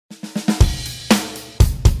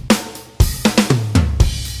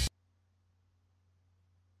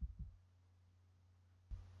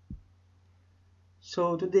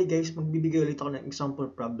So today guys, magbibigay ulit ako ng example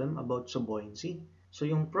problem about sa buoyancy. So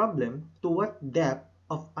yung problem, to what depth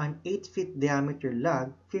of an 8 feet diameter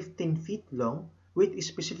log, 15 feet long, with a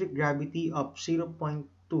specific gravity of 0.25,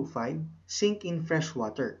 sink in fresh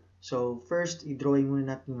water. So first, i-drawing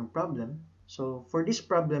muna natin yung problem. So for this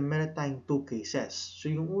problem, meron tayong two cases. So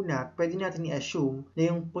yung una, pwede natin i-assume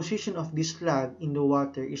na yung position of this log in the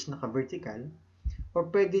water is naka-vertical or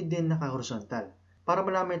pwede din naka-horizontal. Para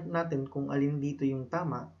malaman natin kung alin dito yung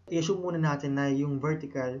tama, i-assume muna natin na yung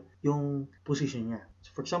vertical yung position niya.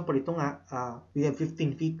 So for example, ito nga, we have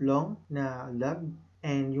 15 feet long na log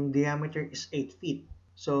and yung diameter is 8 feet.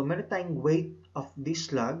 So meron tayong weight of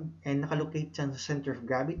this log and nakalocate yan sa center of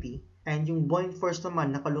gravity. And yung buoyant force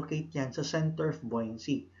naman, nakalocate yan sa center of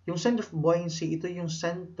buoyancy. Yung center of buoyancy, ito yung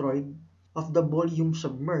centroid of the volume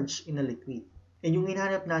submerged in a liquid. And yung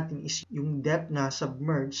hinahanap natin is yung depth na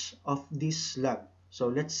submerged of this log. So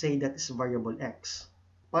let's say that is variable x.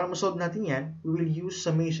 Para ma-solve natin yan, we will use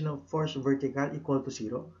summation of force vertical equal to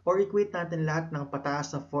 0 or equate natin lahat ng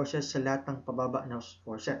pataas na forces sa lahat ng pababa na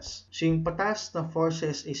forces. So yung pataas na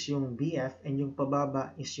forces is yung BF and yung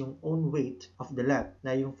pababa is yung own weight of the log.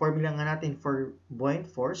 Na yung formula nga natin for buoyant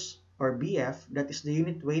force or BF, that is the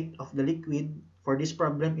unit weight of the liquid for this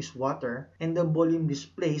problem is water and the volume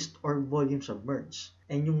displaced or volume submerged.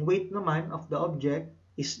 And yung weight naman of the object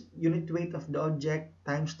is unit weight of the object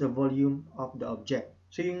times the volume of the object.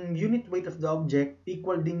 So yung unit weight of the object,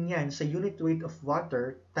 equal din yan sa unit weight of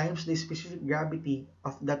water times the specific gravity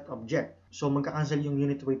of that object. So magkakancel yung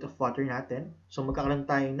unit weight of water natin. So magkakaroon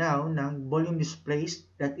tayo now ng volume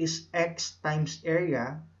displaced, that is x times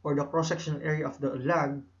area or the cross-sectional area of the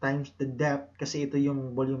log times the depth kasi ito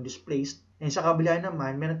yung volume displaced. And sa kabila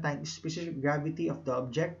naman, meron tayong specific gravity of the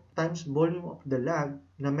object times volume of the log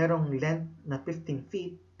na merong length na 15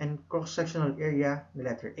 feet and cross-sectional area na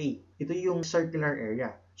letter A. Ito yung circular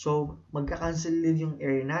area. So, magka-cancel yung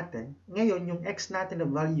area natin. Ngayon, yung x natin na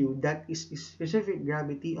value, that is specific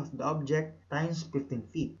gravity of the object times 15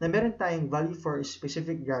 feet. Na meron tayong value for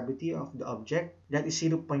specific gravity of the object, that is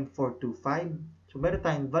 0.425. So, meron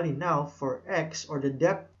tayong value now for x or the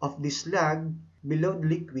depth of this log below the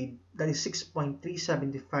liquid, that is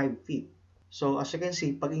 6.375 feet. So, as you can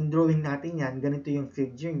see, pag in-drawing natin yan, ganito yung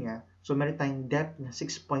figure niya. So, meron tayong depth na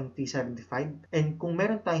 6.375. And kung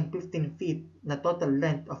meron tayong 15 feet na total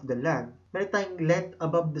length of the log, meron tayong length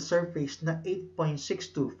above the surface na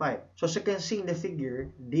 8.625. So, as you can see in the figure,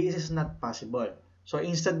 this is not possible. So,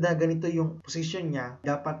 instead na ganito yung position niya,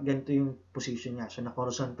 dapat ganito yung position niya. So,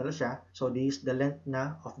 naka-horizontal siya. So, this is the length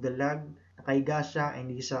na of the log, nakahiga siya, and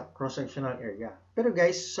this is a cross-sectional area. Pero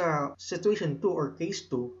guys, sa situation 2 or case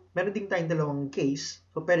 2, meron din tayong dalawang case.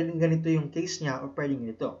 So, pwede din ganito yung case niya o pwede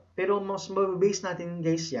ganito. Pero mas mababase natin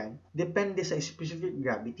guys yan, depende sa specific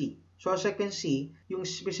gravity. So, as I can see, yung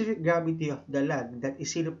specific gravity of the log, that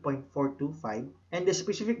is 0.425, and the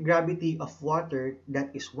specific gravity of water,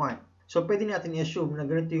 that is 1. So, pwede natin i-assume na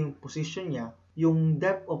ganito yung position niya. Yung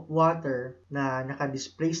depth of water na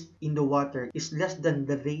naka-displaced in the water is less than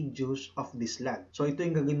the radius of this log. So, ito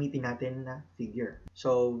yung gagamitin natin na figure.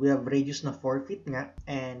 So, we have radius na 4 feet nga.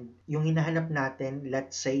 And yung hinahanap natin,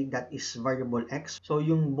 let's say that is variable x. So,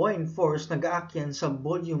 yung buoyant force, nag-a-act yan sa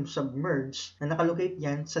volume submerged na nakalocate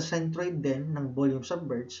yan sa centroid din ng volume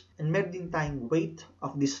submerged. And meron din tayong weight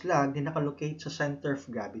of this log na nakalocate sa center of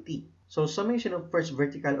gravity. So, summation of first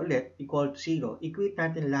vertical ulit equal to 0. Equate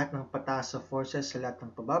natin lahat ng pataas sa forces sa lahat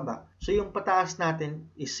ng pababa. So, yung pataas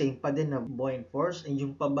natin is same pa din na buoyant force and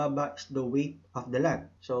yung pababa is the weight of the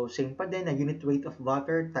log. So, same pa din na unit weight of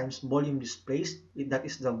water times volume displaced. That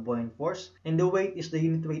is the buoyant force. And the weight is the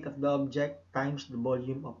unit weight of the object times the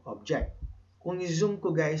volume of object. Kung i-zoom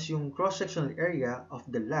ko guys yung cross-sectional area of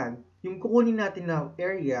the log, yung kukunin natin na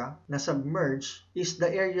area na submerged is the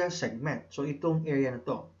area segment. So, itong area na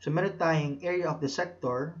to. So, meron tayong area of the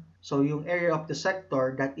sector. So, yung area of the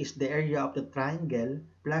sector, that is the area of the triangle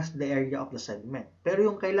plus the area of the segment. Pero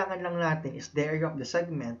yung kailangan lang natin is the area of the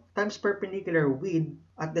segment times perpendicular width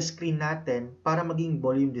at the screen natin para maging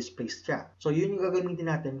volume displaced siya. So, yun yung gagamitin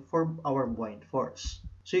natin for our buoyant force.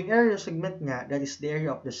 So, yung area segment nga, that is the area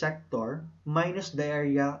of the sector minus the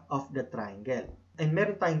area of the triangle. And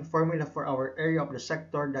meron tayong formula for our area of the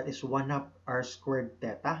sector, that is 1/2 r squared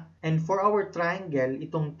theta. And for our triangle,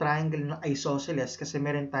 itong triangle na isosceles kasi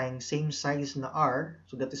meron tayong same size na r,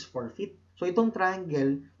 so that is 4 feet. So, itong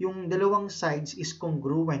triangle, yung dalawang sides is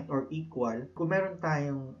congruent or equal. Kung meron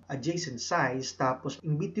tayong adjacent sides, tapos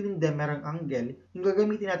in between them merong angle, yung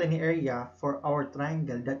gagamitin natin ni area for our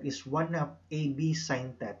triangle, that is 1/2 AB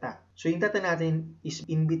sin theta. So yung theta natin is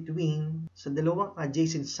in between sa dalawang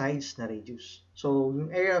adjacent sides na radius. So yung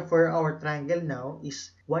area for our triangle now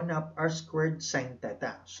is 1/2 r squared sine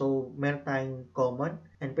theta. So meron tayong common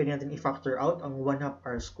and pwede natin i-factor out ang 1/2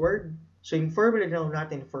 r squared. So yung formula now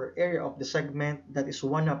natin for area of the segment, that is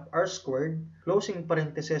 1/2 r squared, closing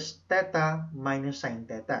parenthesis, theta minus sine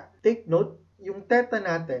theta. Take note, yung theta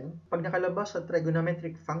natin, pag nakalabas sa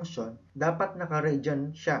trigonometric function, dapat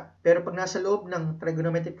naka-radian siya. Pero pag nasa loob ng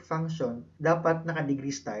trigonometric function, dapat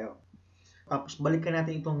naka-degrees tayo. Tapos balikan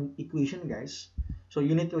natin itong equation, guys. So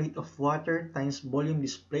unit weight of water times volume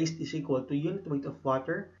displaced is equal to unit weight of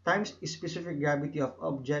water times specific gravity of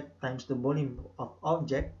object times the volume of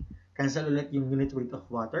object. Cancel ulit yung unit weight of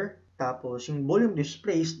water. Tapos yung volume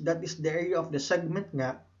displaced, that is the area of the segment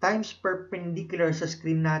nga, times perpendicular sa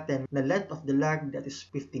screen natin na length of the lag, that is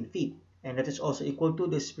 15 feet. And that is also equal to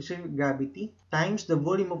the specific gravity times the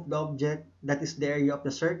volume of the object, that is the area of the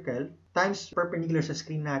circle, times perpendicular sa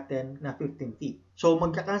screen natin na 15 feet. So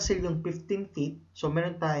magka-cancel yung 15 feet. So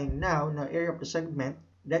meron tayong now na area of the segment,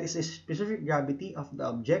 that is the specific gravity of the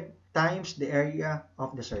object times the area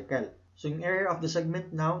of the circle. So yung area of the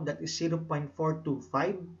segment now, that is 0.425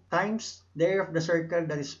 times the area of the circle,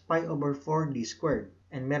 that is pi over 4d squared.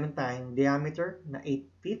 And meron tayong diameter na 8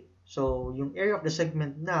 feet. So yung area of the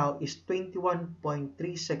segment now is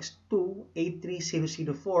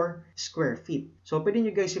 21.36283,004 square feet. So pwede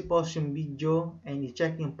nyo guys i-pause yung video and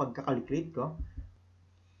i-check yung pagkakalculate ko.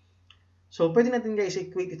 So pwede natin guys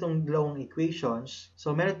i-equate itong dalawang equations.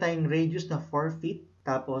 So meron tayong radius na 4 feet.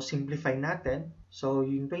 Tapos, simplify natin. So,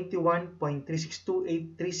 yung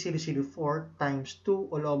 21.36283,004 times 2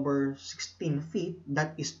 all over 16 feet,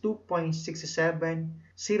 that is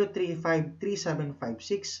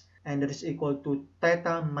 2.67035376, and that is equal to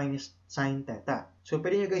theta minus sine theta. So,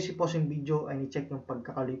 pwede nyo guys i-pause yung video and i-check yung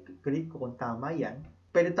pagkakalculate ko kung tama yan.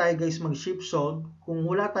 Pwede tayo guys mag-shift solve. Kung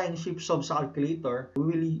wala tayong shift solve sa calculator, we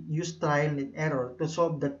will use trial and error to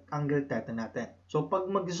solve that angle theta natin. So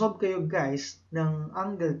pag mag-solve kayo guys ng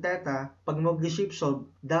angle theta, pag mag-shift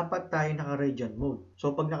solve, dapat tayo naka-radian mode.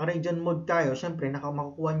 So pag naka-radian mode tayo, syempre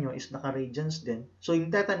makukuha nyo is naka-radians din. So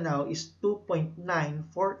yung theta now is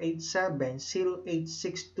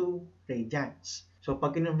 2.94870862 radians. So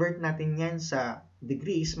pag convert natin yan sa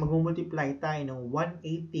degrees, mag-multiply tayo ng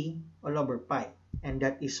 180 all over pi. And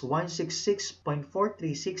that is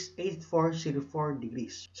 166.4368404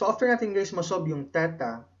 degrees. So after natin guys masolve yung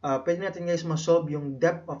theta, pwede natin guys masolve yung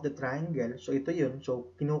depth of the triangle. So ito yun.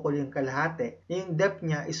 So kinukuli yung kalahati. Yung depth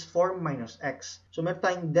niya is 4 minus x. So meron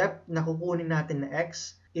tayong depth na kukunin natin na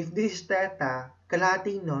x. If this is theta,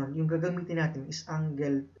 kalahati nun, yung gagamitin natin is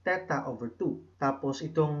angle theta over 2. Tapos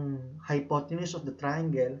itong hypotenuse of the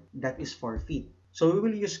triangle, that is 4 feet. So we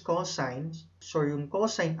will use cosine. So yung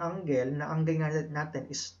cosine angle na angle natin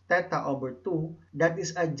is theta over 2. That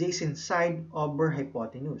is adjacent side over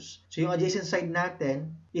hypotenuse. So yung adjacent side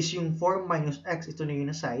natin is yung 4 minus x. Ito na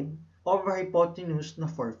yung na side. Over hypotenuse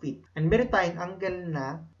na 4 feet. And meron tayong angle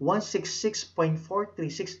na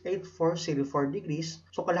 166.4368404 degrees.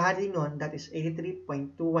 So kalahati nun, that is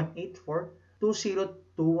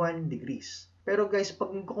 83.21842021 degrees. Pero guys,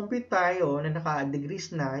 pag compute tayo na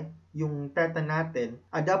naka-degrees na yung theta natin,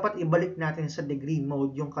 dapat ibalik natin sa degree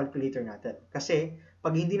mode yung calculator natin. Kasi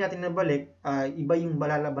pag hindi natin nabalik, iba yung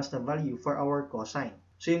malalabas na value for our cosine.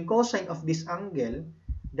 So yung cosine of this angle,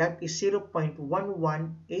 that is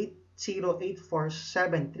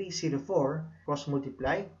 0.1180847304 cross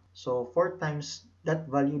multiply. So 4 times that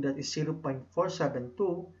value, that is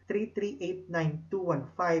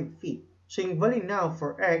 0.472338915 feet. So yung value now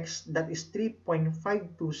for x, that is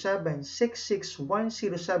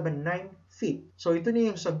 3.527661079 feet. So ito na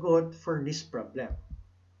yung sagot for this problem.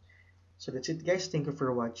 So that's it guys. Thank you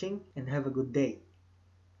for watching and have a good day.